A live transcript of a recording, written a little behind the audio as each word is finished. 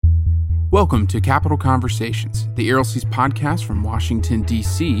Welcome to Capital Conversations, the ERLC's podcast from Washington,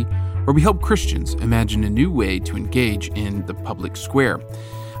 D.C., where we help Christians imagine a new way to engage in the public square.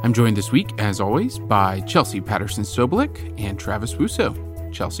 I'm joined this week, as always, by Chelsea Patterson-Sobolik and Travis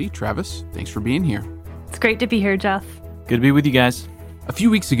Wuso. Chelsea, Travis, thanks for being here. It's great to be here, Jeff. Good to be with you guys. A few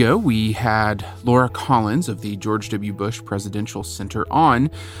weeks ago, we had Laura Collins of the George W. Bush Presidential Center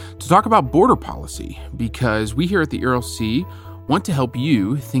on to talk about border policy, because we here at the ERLC want to help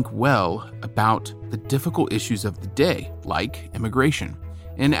you think well about the difficult issues of the day, like immigration.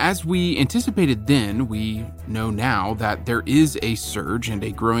 And as we anticipated then, we know now that there is a surge and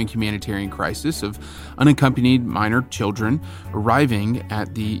a growing humanitarian crisis of unaccompanied minor children arriving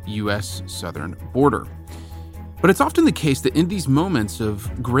at the U.S. southern border. But it's often the case that in these moments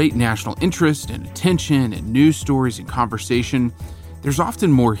of great national interest and attention and news stories and conversation, there's often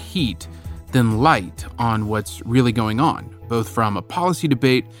more heat than light on what's really going on, both from a policy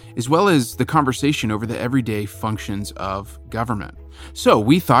debate as well as the conversation over the everyday functions of government. So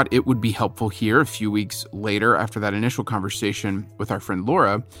we thought it would be helpful here a few weeks later after that initial conversation with our friend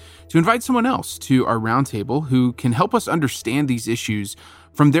Laura to invite someone else to our roundtable who can help us understand these issues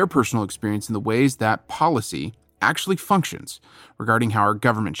from their personal experience in the ways that policy actually functions regarding how our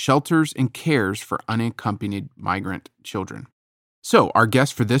government shelters and cares for unaccompanied migrant children. So our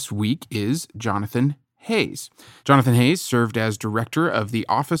guest for this week is Jonathan Hayes. Jonathan Hayes served as director of the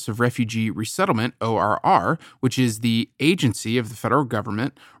Office of Refugee Resettlement, ORR, which is the agency of the federal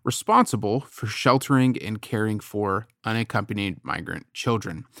government responsible for sheltering and caring for unaccompanied migrant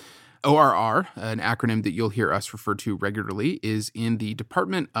children. ORR, an acronym that you'll hear us refer to regularly, is in the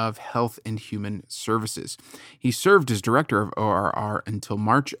Department of Health and Human Services. He served as director of ORR until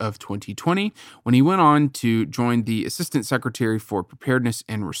March of 2020, when he went on to join the Assistant Secretary for Preparedness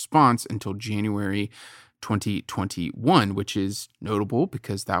and Response until January 2021, which is notable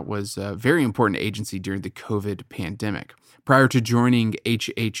because that was a very important agency during the COVID pandemic. Prior to joining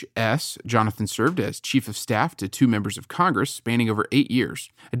HHS, Jonathan served as chief of staff to two members of Congress, spanning over 8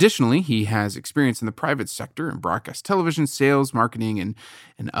 years. Additionally, he has experience in the private sector in broadcast television, sales, marketing,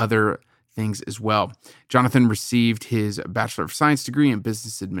 and other things as well. Jonathan received his Bachelor of Science degree in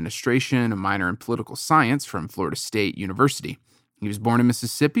Business Administration, a minor in Political Science from Florida State University. He was born in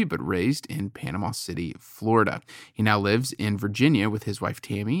Mississippi, but raised in Panama City, Florida. He now lives in Virginia with his wife,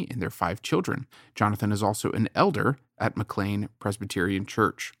 Tammy, and their 5 children. Jonathan is also an elder at McLean Presbyterian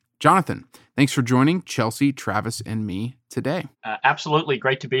Church. Jonathan, thanks for joining Chelsea, Travis, and me today. Absolutely.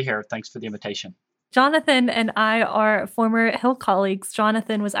 Great to be here. Thanks for the invitation. Jonathan and I are former Hill colleagues.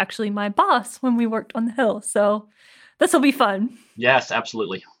 Jonathan was actually my boss when we worked on the Hill, so this will be fun. Yes,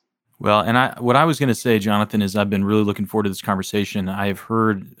 absolutely. Well, and what I was going to say, Jonathan, is I've been really looking forward to this conversation. I have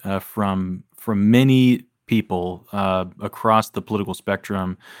heard from many people across the political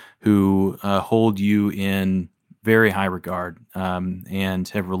spectrum who hold you in very high regard and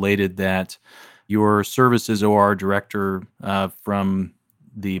have related that your service as OR director from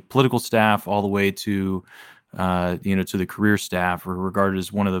the political staff all the way to to the career staff are regarded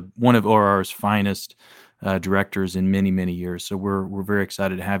as one of ORR's finest directors in many, many years. So we're very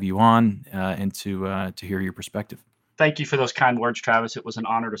excited to have you on and to hear your perspective. Thank you for those kind words, Travis. It was an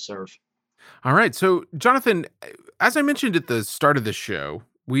honor to serve. All right. So, Jonathan, as I mentioned at the start of the show,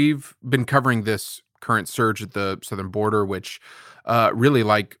 we've been covering this current surge at the southern border, which really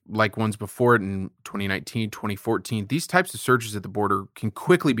like ones before it in 2019, 2014, these types of surges at the border can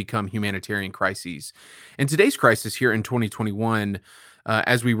quickly become humanitarian crises. And today's crisis here in 2021,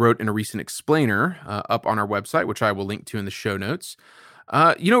 as we wrote in a recent explainer up on our website, which I will link to in the show notes,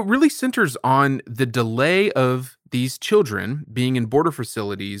 really centers on the delay of these children being in border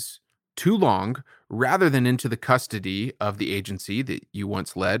facilities too long rather than into the custody of the agency that you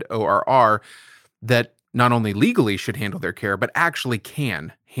once led, ORR, that not only legally should handle their care, but actually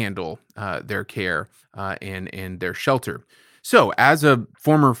can handle their care and their shelter. So as a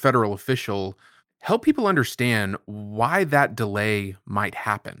former federal official, help people understand why that delay might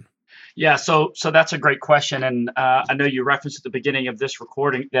happen. Yeah, so that's a great question, and I know you referenced at the beginning of this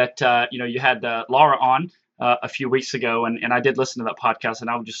recording that you had Laura on a few weeks ago, and I did listen to that podcast, and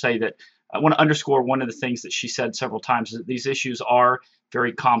I would just say that I want to underscore one of the things that she said several times, is that these issues are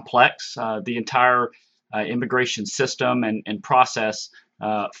very complex. The entire immigration system and process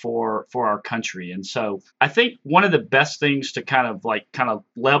for our country. And so I think one of the best things to kind of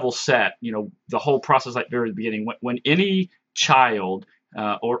level set, the whole process like very beginning, when any child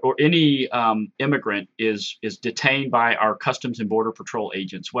or any immigrant is detained by our Customs and Border Patrol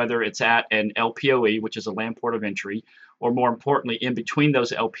agents, whether it's at an LPOE, which is a land port of entry, or more importantly, in between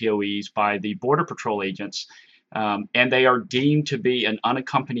those LPOEs by the Border Patrol agents, and they are deemed to be an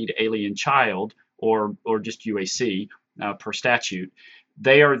unaccompanied alien child, or just UAC per statute,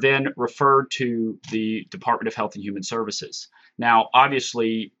 they are then referred to the Department of Health and Human Services. Now,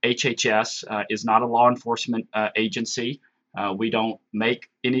 obviously, HHS is not a law enforcement agency. We don't make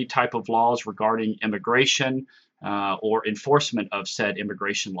any type of laws regarding immigration or enforcement of said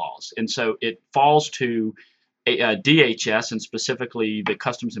immigration laws. And so it falls to DHS, and specifically the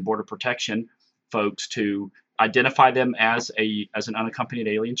Customs and Border Protection folks, to identify them as an unaccompanied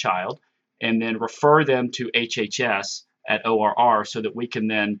alien child, and then refer them to HHS at ORR so that we can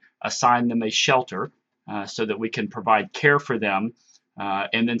then assign them a shelter so that we can provide care for them,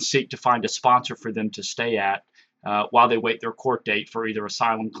 and then seek to find a sponsor for them to stay at while they wait their court date for either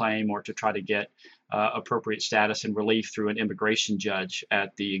asylum claim or to try to get appropriate status and relief through an immigration judge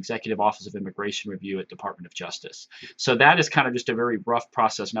at the Executive Office of Immigration Review at Department of Justice. So that is kind of just a very rough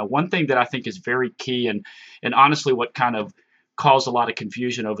process. Now, one thing that I think is very key, and honestly what kind of caused a lot of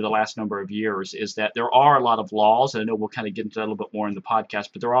confusion over the last number of years, is that there are a lot of laws, and I know we'll kind of get into that a little bit more in the podcast,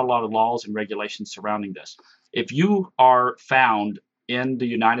 but there are a lot of laws and regulations surrounding this. If you are found in the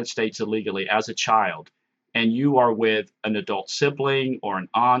United States illegally as a child, and you are with an adult sibling or an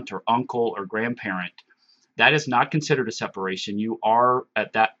aunt or uncle or grandparent, that is not considered a separation. You are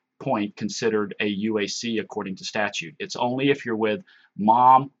at that point considered a UAC according to statute. It's only if you're with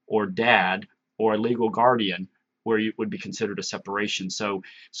mom or dad or a legal guardian where you would be considered a separation. So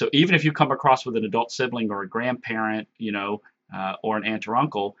even if you come across with an adult sibling or a grandparent, or an aunt or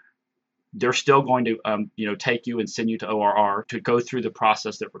uncle, they're still going to, take you and send you to ORR to go through the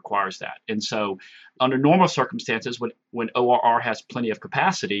process that requires that. And so under normal circumstances, when ORR has plenty of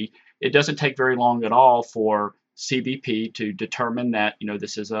capacity, it doesn't take very long at all for CBP to determine that,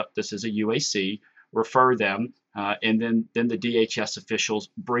 this is a UAC, refer them, and then the DHS officials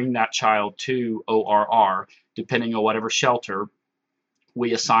bring that child to ORR, depending on whatever shelter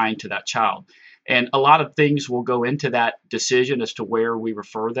we assign to that child. And a lot of things will go into that decision as to where we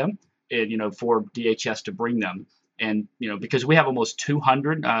refer them, and, for DHS to bring them. And, because we have almost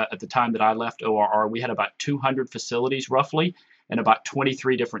 200 at the time that I left ORR, we had about 200 facilities roughly in about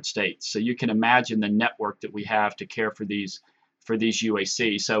 23 different states. So you can imagine the network that we have to care for these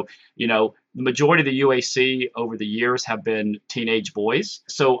UAC. So, the majority of the UAC over the years have been teenage boys.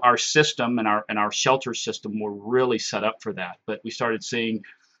 So our system and our shelter system were really set up for that. But we started seeing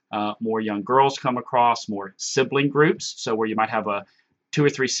more young girls come across, more sibling groups. So where you might have 2 or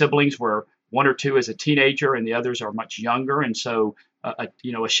 3 siblings where one or two is a teenager and the others are much younger. And so, a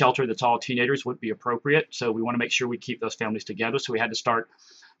shelter that's all teenagers wouldn't be appropriate. So we want to make sure we keep those families together. So we had to start,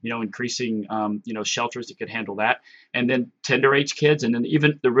 increasing, shelters that could handle that. And then tender age kids, and then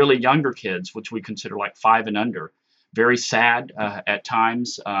even the really younger kids, which we consider like 5 and under. Very sad at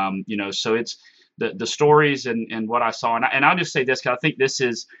times, so it's the stories and what I saw. And I'll just say this, because I think this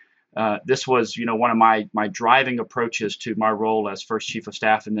was, one of my driving approaches to my role as first chief of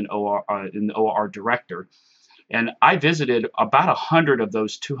staff and then OR director. And I visited about 100 of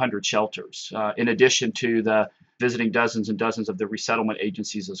those 200 shelters, in addition to the visiting dozens and dozens of the resettlement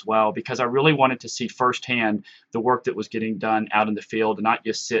agencies as well, because I really wanted to see firsthand the work that was getting done out in the field, and not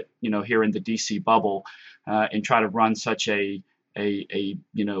just sit, here in the DC bubble and try to run such a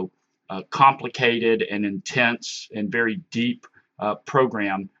complicated and intense and very deep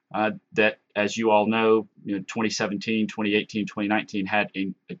program that, as you all know, 2017, 2018, 2019 had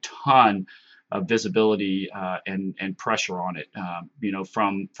a ton of visibility and pressure on it,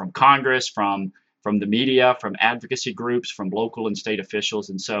 from Congress, from the media, from advocacy groups, from local and state officials.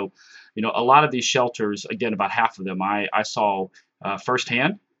 And so, a lot of these shelters, again, about half of them, I saw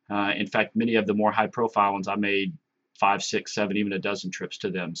firsthand. In fact, many of the more high-profile ones, I made 5, 6, 7, even a dozen trips to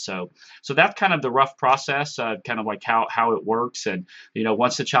them. So that's kind of the rough process, kind of like how it works. And,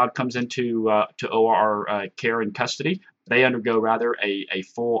 once the child comes into to OR care and custody, they undergo rather a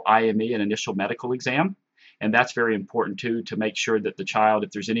full IME and initial medical exam. And that's very important too, to make sure that the child, if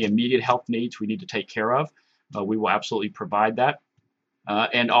there's any immediate health needs we need to take care of, we will absolutely provide that.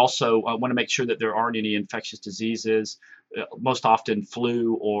 And also want to make sure that there aren't any infectious diseases, most often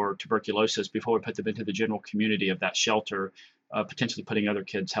flu or tuberculosis, before we put them into the general community of that shelter, potentially putting other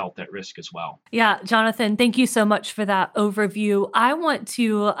kids' health at risk as well. Yeah, Jonathan, thank you so much for that overview. I want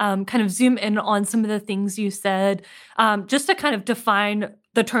to kind of zoom in on some of the things you said, just to kind of define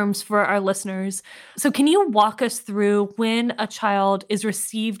the terms for our listeners. So can you walk us through when a child is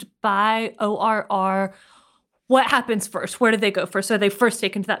received by ORR? What happens first? Where do they go first? Are they first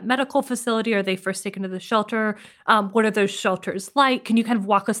taken to that medical facility? Are they first taken to the shelter? What are those shelters like? Can you kind of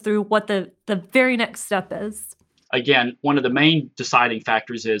walk us through what the very next step is? Again, one of the main deciding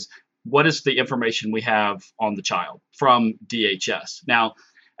factors is, when a child is received by ORR, when they are received by ORR, what is the information we have on the child from DHS? Now,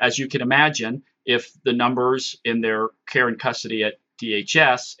 as you can imagine, if the numbers in their care and custody at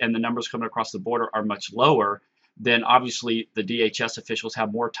DHS and the numbers coming across the border are much lower, then obviously the DHS officials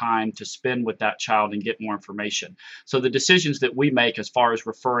have more time to spend with that child and get more information. So the decisions that we make as far as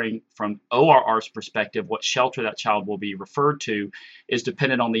referring from ORR's perspective, what shelter that child will be referred to, is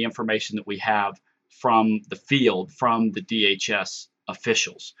dependent on the information that we have from the field, from the DHS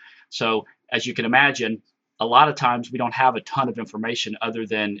officials. So as you can imagine, a lot of times we don't have a ton of information other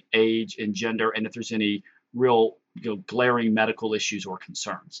than age and gender, and if there's any real glaring medical issues or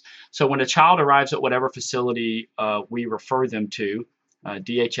concerns. So when a child arrives at whatever facility we refer them to,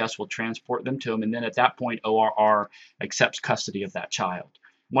 DHS will transport them to them, and then at that point, ORR accepts custody of that child.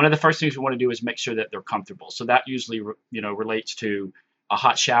 One of the first things we want to do is make sure that they're comfortable. So that usually, relates to a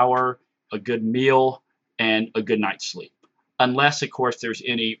hot shower, a good meal, and a good night's sleep. Unless, of course, there's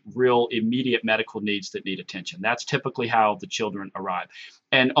any real immediate medical needs that need attention. That's typically how the children arrive.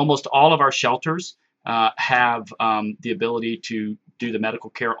 And almost all of our shelters have the ability to do the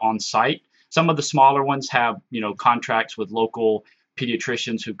medical care on site. Some of the smaller ones have, contracts with local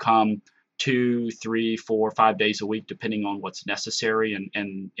pediatricians who come 2, 3, 4, 5 days a week, depending on what's necessary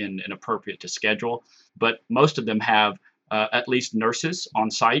and appropriate to schedule. But most of them have at least nurses on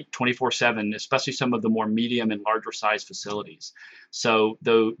site 24/7, especially some of the more medium and larger size facilities. So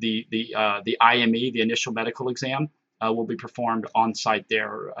the IME, the initial medical exam, will be performed on site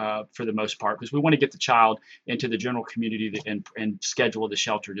there for the most part, because we want to get the child into the general community and schedule the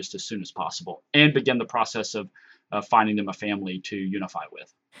shelter just as soon as possible and begin the process of finding them a family to unify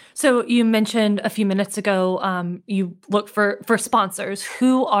with. So you mentioned a few minutes ago, you look for sponsors.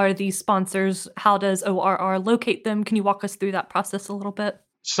 Who are these sponsors? How does ORR locate them? Can you walk us through that process a little bit?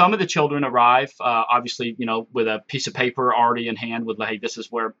 Some of the children arrive, obviously, with a piece of paper already in hand with, hey, this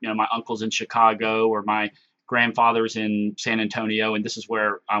is where, my uncle's in Chicago or my grandfather's in San Antonio, and this is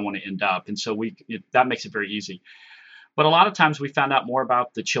where I want to end up. And so that makes it very easy. But a lot of times we found out more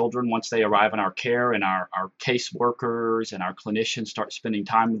about the children once they arrive in our care, and our case workers and our clinicians start spending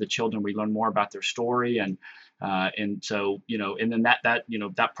time with the children. We learn more about their story, and so and then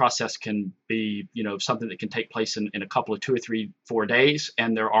that process can be something that can take place in a couple of 2 or 3, 4 days,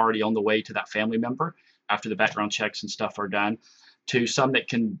 and they're already on the way to that family member after the background checks and stuff are done, to some that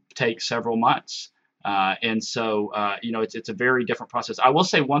can take several months. And so it's a very different process. I will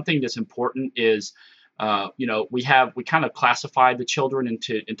say one thing that's important is we kind of classify the children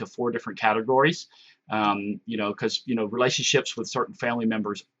into 4 different categories, because relationships with certain family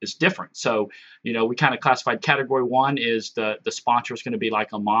members is different. So we kind of classified category 1 is the sponsor is going to be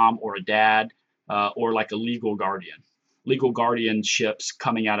like a mom or a dad or like a legal guardian. Legal guardianships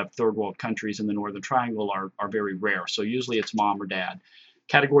coming out of third world countries in the Northern Triangle are very rare. So usually it's mom or dad.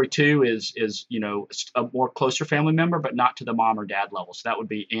 Category 2 is a more closer family member, but not to the mom or dad level. So that would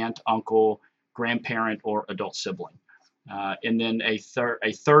be aunt, uncle, grandparent, or adult sibling. And then a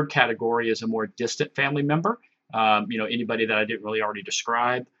third category is a more distant family member, anybody that I didn't really already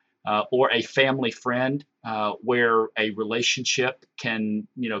describe, or a family friend where a relationship can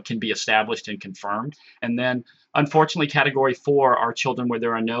be established and confirmed. And then, unfortunately, category 4 are children where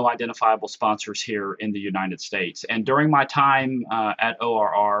there are no identifiable sponsors here in the United States. And during my time at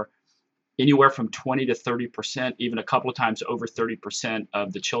ORR, anywhere from 20 to 30%, even a couple of times over 30%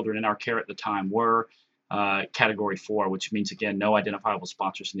 of the children in our care at the time were category 4, which means, again, no identifiable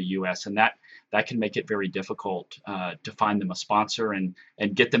sponsors in the U.S. And that can make it very difficult to find them a sponsor and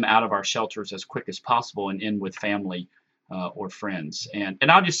get them out of our shelters as quick as possible and in with family or friends. And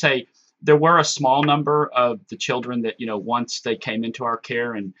I'll just say there were a small number of the children that, once they came into our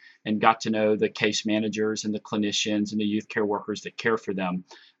care and got to know the case managers and the clinicians and the youth care workers that care for them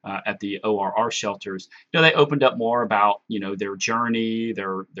at the ORR shelters, they opened up more about, their journey,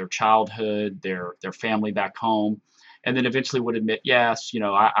 their childhood, their family back home, and then eventually would admit, yes,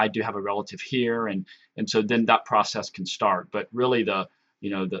 I do have a relative here. And so then that process can start. But really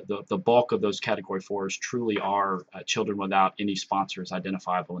the bulk of those category 4s truly are children without any sponsors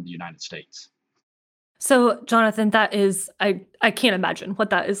identifiable in the United States. So, Jonathan, that is, I can't imagine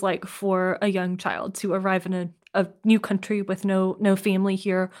what that is like for a young child to arrive in a new country with no family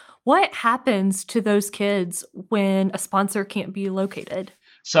here. What happens to those kids when a sponsor can't be located?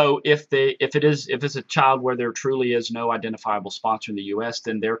 So if it's a child where there truly is no identifiable sponsor in the U.S.,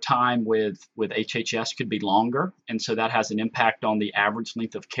 then their time with HHS could be longer, and so that has an impact on the average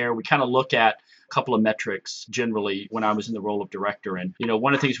length of care. We kind of look at a couple of metrics generally when I was in the role of director, and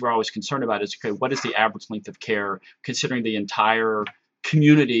one of the things we're always concerned about is, okay, what is the average length of care considering the entire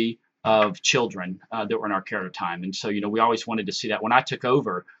community of children that were in our care at a time? And so we always wanted to see that. When I took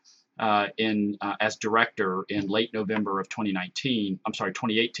over, in as director in late November of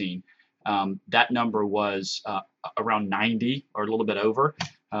 2018. That number was around 90 or a little bit over.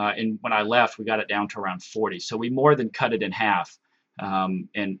 And when I left, we got it down to around 40. So we more than cut it in half.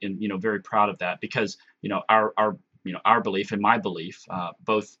 And very proud of that, because our belief and my belief,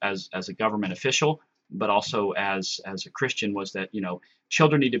 both as a government official, but also as a Christian, was that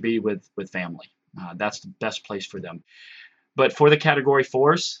children need to be with family. That's the best place for them. But for the Category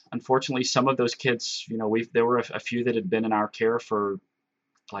 4s, unfortunately, some of those kids, there were a few that had been in our care for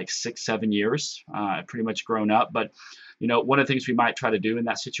like 6-7 years, pretty much grown up. But one of the things we might try to do in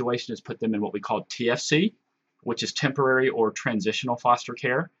that situation is put them in what we call TFC, which is temporary or transitional foster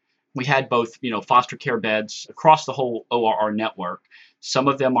care. We had both, foster care beds across the whole ORR network. Some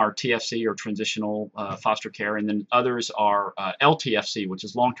of them are TFC or transitional foster care, and then others are LTFC, which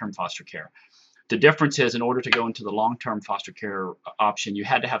is long-term foster care. The difference is, in order to go into the long-term foster care option, you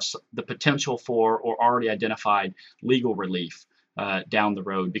had to have the potential for or already identified legal relief down the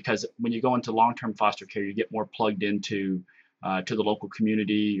road, because when you go into long-term foster care, you get more plugged into to the local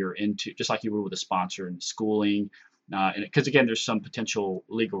community, or into, just like you would with a sponsor, and schooling, and because again, there's some potential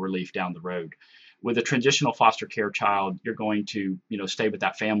legal relief down the road. With a transitional foster care child, you're going to stay with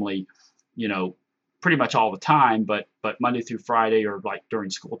that family, pretty much all the time, but Monday through Friday, or like during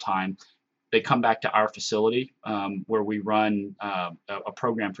school time, they come back to our facility where we run a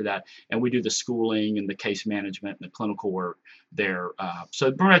program for that, and we do the schooling and the case management and the clinical work there.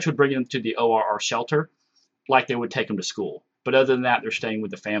 So pretty much would bring them to the ORR shelter like they would take them to school. But other than that, they're staying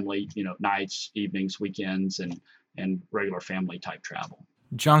with the family, nights, evenings, weekends, and regular family type travel.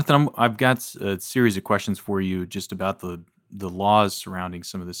 Jonathan, I've got a series of questions for you just about the laws surrounding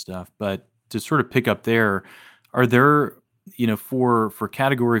some of this stuff. But to sort of pick up there, are there, for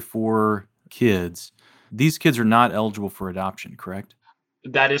Category 4 kids, these kids are not eligible for adoption, correct?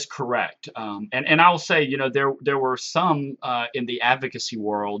 That is correct. And I'll say, there were some in the advocacy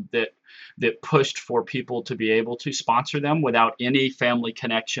world that pushed for people to be able to sponsor them without any family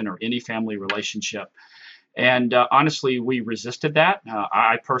connection or any family relationship. And honestly, we resisted that.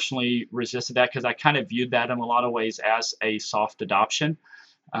 I personally resisted that because I kind of viewed that in a lot of ways as a soft adoption,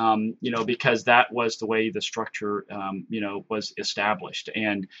 because that was the way the structure, was established.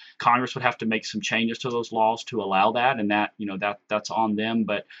 And Congress would have to make some changes to those laws to allow that, and that's on them,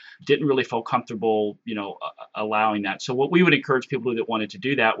 but didn't really feel comfortable, allowing that. So what we would encourage people that wanted to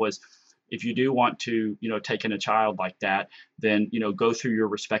do that was, if you do want to, take in a child like that, then, go through your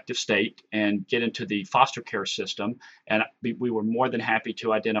respective state and get into the foster care system. And we were more than happy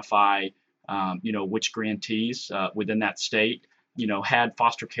to identify, which grantees within that state, had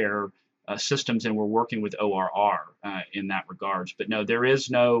foster care systems and were working with ORR in that regards. But no, there is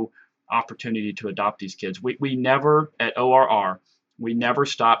no opportunity to adopt these kids. We never, at ORR, we never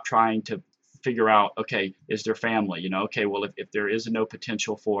stopped trying to figure out, okay, is there family? Okay, well, if there is no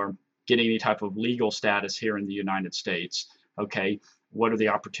potential for getting any type of legal status here in the United States, okay, what are the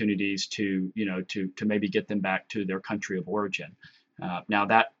opportunities to maybe get them back to their country of origin? Now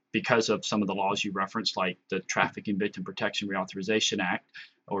that, because of some of the laws you referenced, like the Trafficking Victim Protection Reauthorization Act,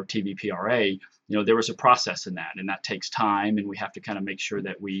 or TVPRA, there was a process in that, and that takes time, and we have to kind of make sure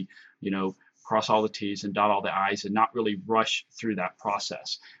that we, cross all the T's and dot all the I's, and not really rush through that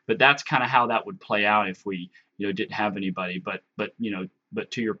process. But that's kind of how that would play out if we, didn't have anybody.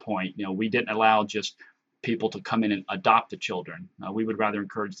 But to your point, we didn't allow just people to come in and adopt the children. We would rather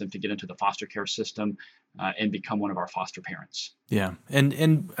encourage them to get into the foster care system and become one of our foster parents. Yeah,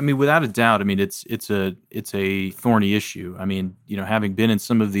 and I mean, without a doubt, I mean, it's a thorny issue. I mean, having been in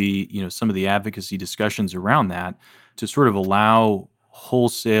some of the advocacy discussions around that, to sort of allow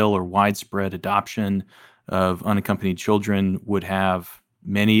wholesale or widespread adoption of unaccompanied children would have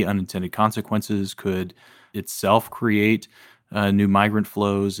many unintended consequences, could itself create new migrant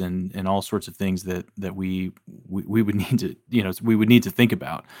flows and all sorts of things that we would need to we would need to think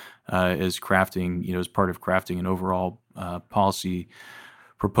about as crafting as part of crafting an overall policy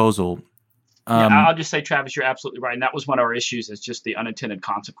proposal. I'll just say, Travis, you're absolutely right, and that was one of our issues, is just the unintended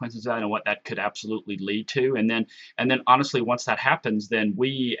consequences of that and what that could absolutely lead to. And then honestly, once that happens, then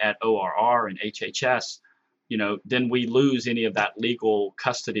we at ORR and HHS, then we lose any of that legal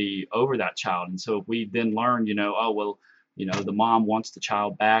custody over that child. And so if we then learn, the mom wants the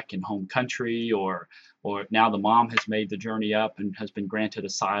child back in home country, or now the mom has made the journey up and has been granted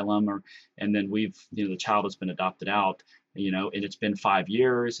asylum, and then the child has been adopted out, and it's been 5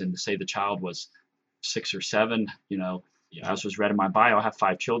 years, and say the child was 6 or 7, as was read in my bio, I have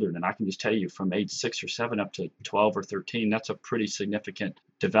 5 children, and I can just tell you from age 6 or 7 up to 12 or 13, that's a pretty significant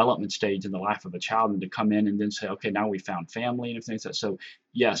development stage in the life of a child. And to come in and then say, okay, now we found family and everything like that. So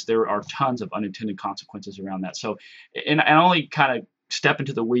yes, there are tons of unintended consequences around that. So, and I only kind of step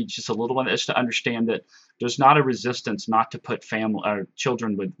into the weeds just a little bit, is to understand that there's not a resistance not to put family or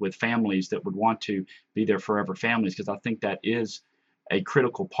children with families that would want to be their forever families, because I think that is a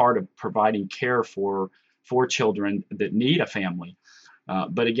critical part of providing care for children that need a family.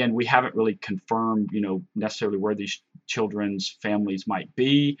 But again, we haven't really confirmed, necessarily where these children's families might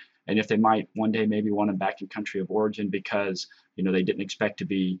be, and if they might one day maybe want them back in country of origin because they didn't expect to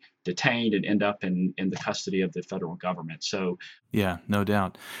be detained and end up in the custody of the federal government. So yeah, no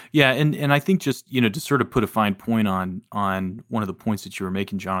doubt. Yeah, and I think just to sort of put a fine point on one of the points that you were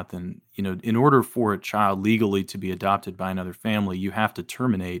making, Jonathan, in order for a child legally to be adopted by another family, you have to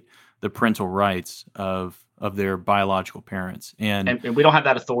terminate the parental rights of their biological parents, and we don't have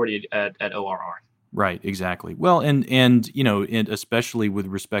that authority at ORR. Right, exactly. Well, and especially with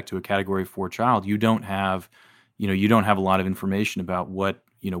respect to a Category 4 child, you don't have a lot of information about what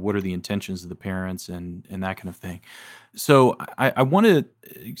are the intentions of the parents and that kind of thing. So I want to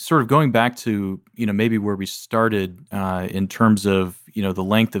sort of going back to maybe where we started in terms of the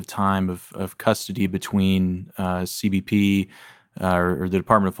length of time of custody between CBP or the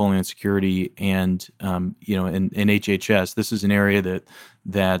Department of Homeland Security and and HHS. This is an area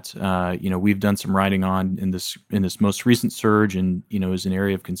that we've done some writing on in this most recent surge, and is an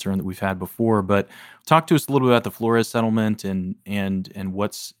area of concern that we've had before. But talk to us a little bit about the Flores settlement and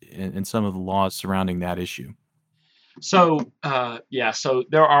what's and some of the laws surrounding that issue. So so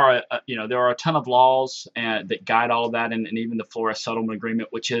there are a ton of laws that guide all of that, and even the Flores Settlement Agreement,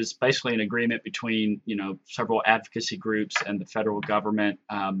 which is basically an agreement between several advocacy groups and the federal government.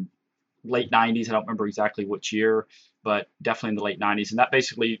 Late 90s, I don't remember exactly which year, but definitely in the late 90s, and that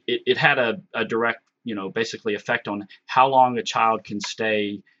basically it had a direct basically effect on how long a child can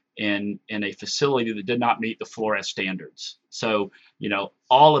stay in a facility that did not meet the Flores standards. So,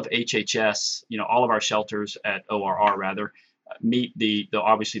 all of HHS, all of our shelters at ORR rather, meet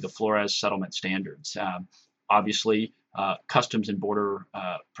obviously the Flores settlement standards. Obviously, Customs and Border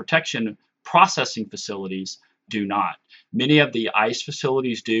Protection processing facilities do not. Many of the ICE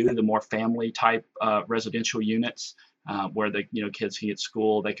facilities do, the more family type residential units. Where the kids can get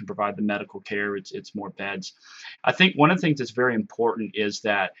school, they can provide the medical care. It's more beds. I think one of the things that's very important is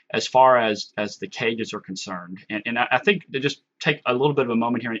that as far as the cages are concerned, and I think to just take a little bit of a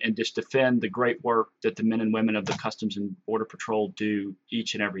moment here and just defend the great work that the men and women of the Customs and Border Patrol do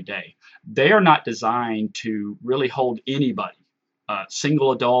each and every day. They are not designed to really hold anybody,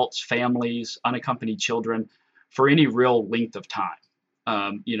 single adults, families, unaccompanied children, for any real length of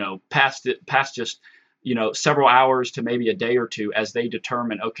time. Past just several hours to maybe a day or two, as they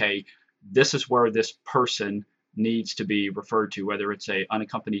determine, okay, this is where this person needs to be referred to, whether it's a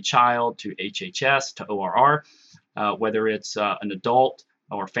unaccompanied child to HHS, to ORR, whether it's an adult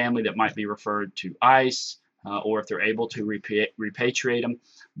or family that might be referred to ICE, or if they're able to repatriate them.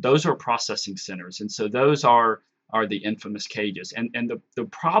 Those are processing centers. And so those are the infamous cages. And the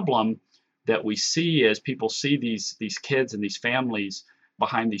problem that we see is people see these kids and these families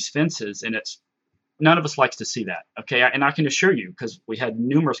behind these fences, and none of us likes to see that, okay? And I can assure you, because we had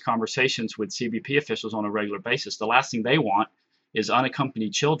numerous conversations with CBP officials on a regular basis, the last thing they want is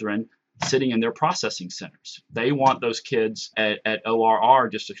unaccompanied children sitting in their processing centers. They want those kids at ORR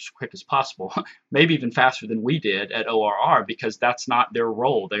just as quick as possible, maybe even faster than we did at ORR, because that's not their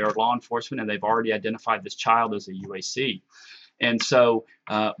role. They are law enforcement, and they've already identified this child as a UAC. And so,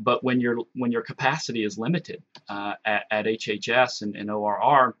 but when your capacity is limited at HHS and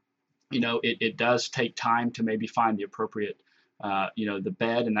ORR, it does take time to maybe find the appropriate, the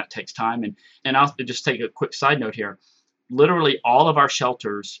bed, and that takes time. And I'll just take a quick side note here. Literally all of our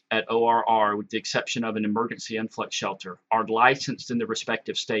shelters at ORR, with the exception of an emergency influx shelter, are licensed in the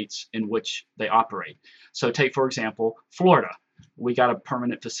respective states in which they operate. So take, for example, Florida. We got a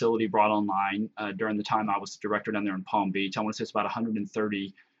permanent facility brought online during the time I was the director down there in Palm Beach. I want to say it's about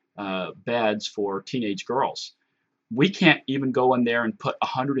 130 beds for teenage girls. We can't even go in there and put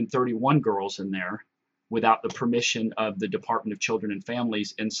 131 girls in there without the permission of the Department of Children and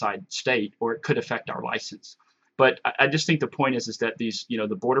Families inside state, or it could affect our license. But I just think the point is that these,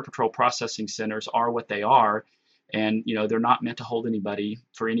 the Border Patrol processing centers are what they are, and they're not meant to hold anybody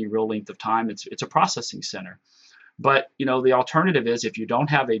for any real length of time. It's a processing center. But the alternative is, if you don't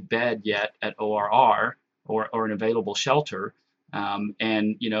have a bed yet at ORR or an available shelter, I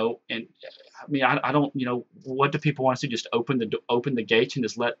don't, what do people want to do? Just open the gates and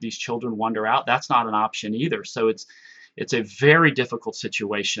just let these children wander out? That's not an option either. So it's a very difficult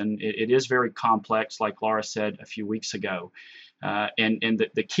situation. It is very complex, like Laura said a few weeks ago. And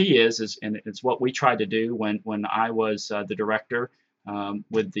the key is, and it's what we tried to do when I was the director,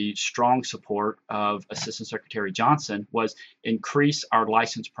 with the strong support of Assistant Secretary Johnson, was increase our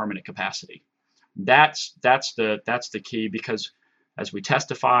licensed permanent capacity. That's the key, because as we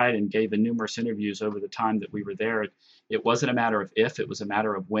testified and gave in numerous interviews over the time that we were there, it wasn't a matter of if, it was a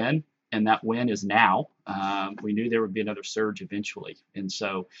matter of when, and that when is now. We knew there would be another surge eventually, and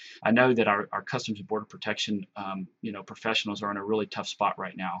so I know that our Customs and Border Protection professionals are in a really tough spot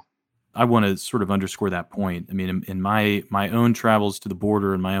right now. I want to sort of underscore that point. I mean, in my own travels to the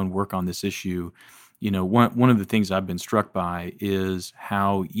border and my own work on this issue, one of the things I've been struck by is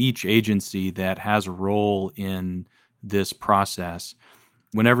how each agency that has a role in this process,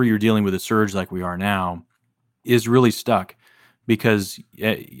 whenever you're dealing with a surge like we are now, is really stuck, because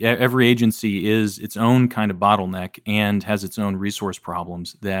every agency is its own kind of bottleneck and has its own resource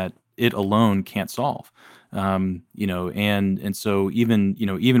problems that it alone can't solve. And so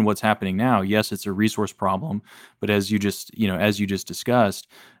even what's happening now, yes, it's a resource problem, but as you just discussed,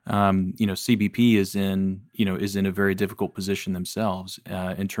 CBP is in a very difficult position themselves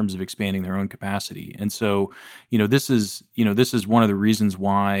in terms of expanding their own capacity. And so, this is one of the reasons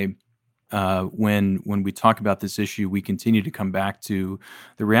why when we talk about this issue, we continue to come back to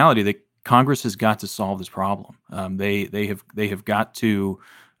the reality that Congress has got to solve this problem. They have got to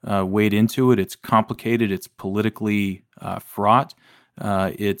wade into it. It's complicated. It's politically fraught.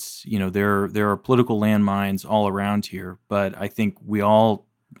 There are political landmines all around here. But I think we all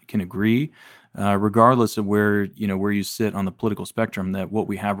can agree, regardless of where you sit on the political spectrum, that what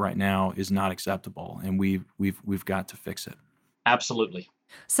we have right now is not acceptable, and we've got to fix it. Absolutely.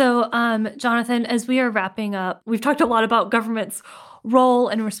 So, Jonathan, as we are wrapping up, we've talked a lot about government's role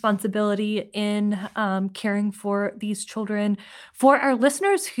and responsibility in caring for these children. For our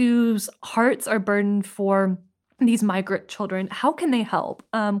listeners whose hearts are burdened for these migrant children, how can they help?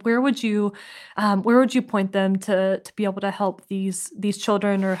 Where would you point them to be able to help these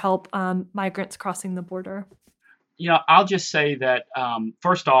children, or help migrants crossing the border? I'll just say that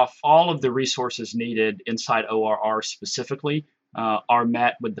first off, all of the resources needed inside ORR specifically are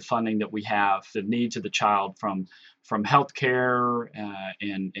met with the funding that we have. The needs of the child, from healthcare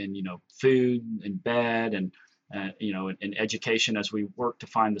and food and bed and and education, as we work to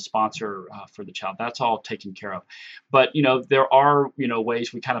find the sponsor for the child, that's all taken care of. But there are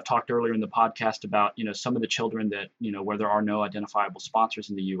ways. We kind of talked earlier in the podcast about some of the children that where there are no identifiable sponsors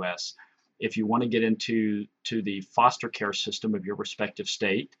in the U.S. If you want to get into the foster care system of your respective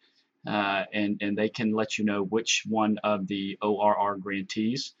state, and they can let you know which one of the ORR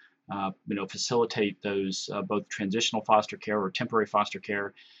grantees facilitate those both transitional foster care or temporary foster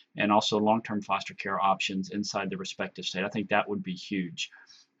care, and also long-term foster care options inside the respective state. I think that would be huge.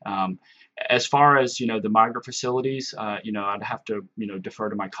 As far as the migrant facilities, I'd have to defer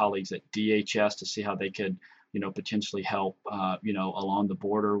to my colleagues at DHS to see how they could potentially help along the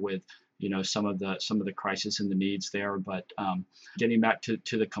border with some of the crisis and the needs there. But getting back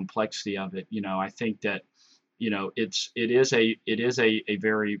to the complexity of it, I think that it is a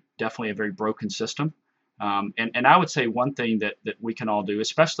very, definitely a very broken system. And I would say one thing that we can all do,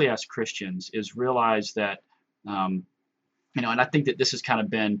 especially as Christians, is realize that and I think that this has kind of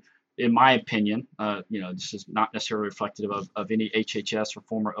been, in my opinion, this is not necessarily reflective of any HHS or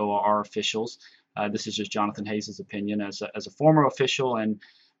former ORR officials. This is just Jonathan Hayes' opinion as a former official and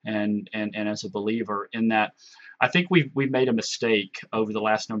as a believer, in that I think we've made a mistake over the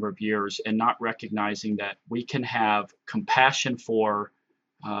last number of years in not recognizing that we can have compassion for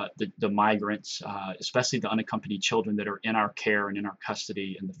the migrants, especially the unaccompanied children that are in our care and in our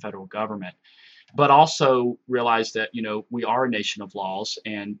custody in the federal government, but also realize that we are a nation of laws,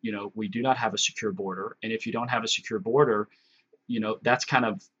 and we do not have a secure border. And if you don't have a secure border, that's kind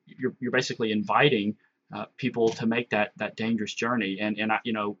of, you're basically inviting people to make that dangerous journey. And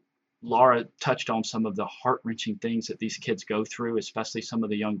Laura touched on some of the heart-wrenching things that these kids go through, especially some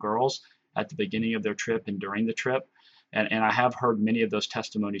of the young girls at the beginning of their trip and during the trip. And I have heard many of those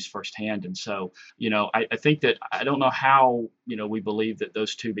testimonies firsthand. And so, I think that, I don't know how, we believe that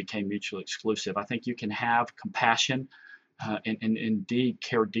those two became mutually exclusive. I think you can have compassion and indeed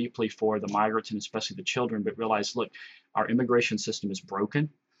care deeply for the migrants and especially the children, but realize, look, our immigration system is broken.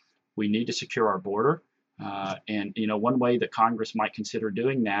 We need to secure our border. And one way that Congress might consider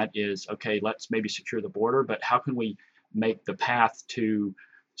doing that is, okay, let's maybe secure the border, but how can we make the path to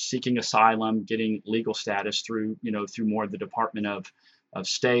seeking asylum, getting legal status through more of the Department of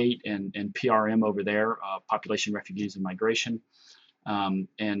State and PRM over there, Population, Refugees, and Migration, and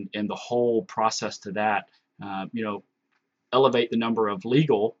the whole process to that, elevate the number of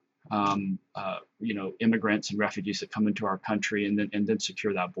legal immigrants and refugees that come into our country, and then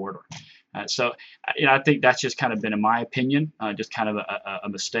secure that border. So I think that's just kind of been, in my opinion, just kind of a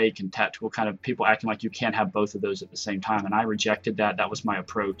mistake and tactical kind of people acting like you can't have both of those at the same time. And I rejected that. That was my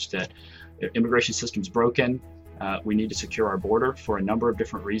approach, that immigration system's broken. We need to secure our border for a number of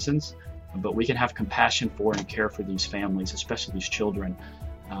different reasons, but we can have compassion for and care for these families, especially these children,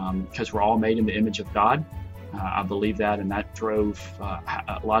 because we're all made in the image of God. I believe that, and that drove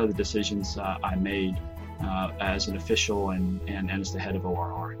a lot of the decisions I made as an official and as the head of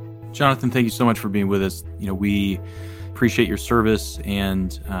ORR. Jonathan, thank you so much for being with us. We appreciate your service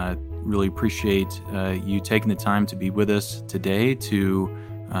and really appreciate you taking the time to be with us today to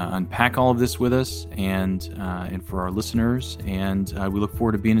unpack all of this with us and for our listeners. And we look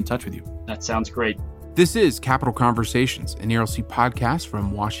forward to being in touch with you. That sounds great. This is Capital Conversations, an ERLC podcast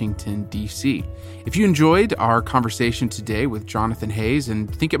from Washington, D.C. If you enjoyed our conversation today with Jonathan Hayes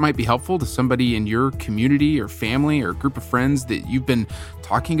and think it might be helpful to somebody in your community or family or group of friends that you've been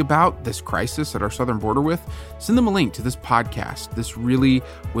talking about this crisis at our southern border with, send them a link to this podcast. This really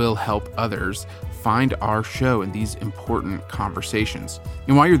will help others find our show and these important conversations.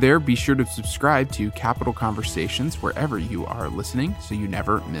 And while you're there, be sure to subscribe to Capital Conversations wherever you are listening so you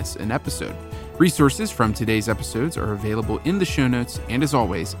never miss an episode. Resources from today's episodes are available in the show notes and, as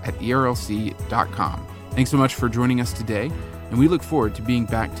always, at erlc.com. Thanks so much for joining us today, and we look forward to being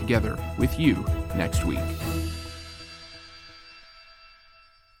back together with you next week.